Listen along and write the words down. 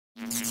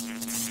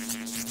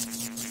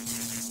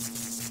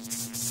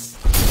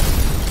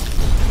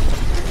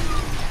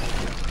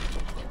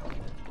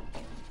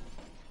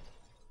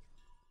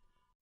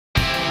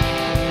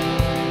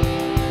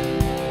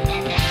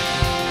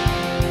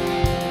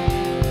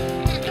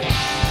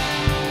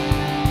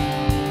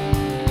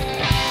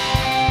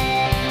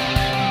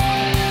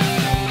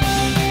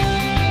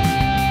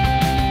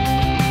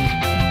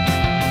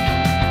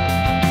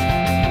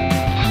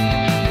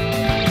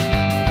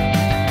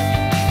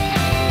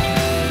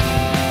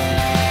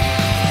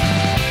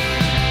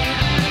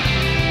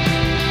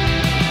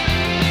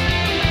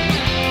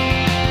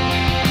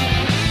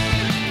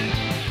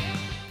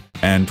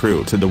And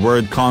true to the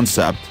word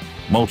concept,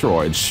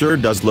 Motoroid sure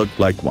does look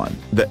like one.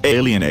 The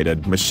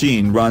alienated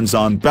machine runs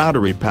on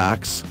battery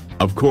packs,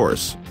 of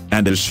course,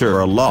 and is sure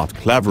a lot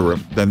cleverer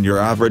than your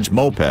average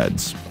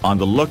mopeds. On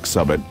the looks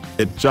of it,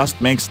 it just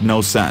makes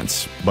no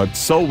sense. But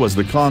so was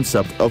the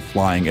concept of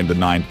flying in the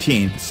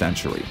 19th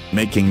century.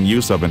 Making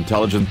use of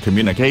intelligent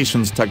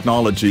communications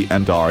technology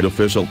and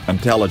artificial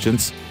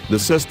intelligence, the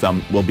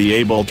system will be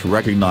able to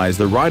recognize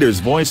the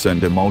rider's voice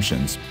and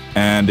emotions,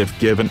 and if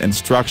given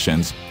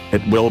instructions,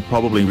 it will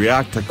probably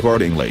react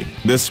accordingly.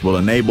 This will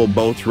enable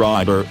both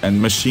rider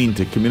and machine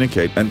to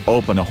communicate and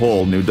open a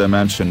whole new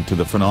dimension to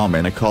the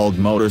phenomena called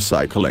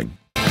motorcycling.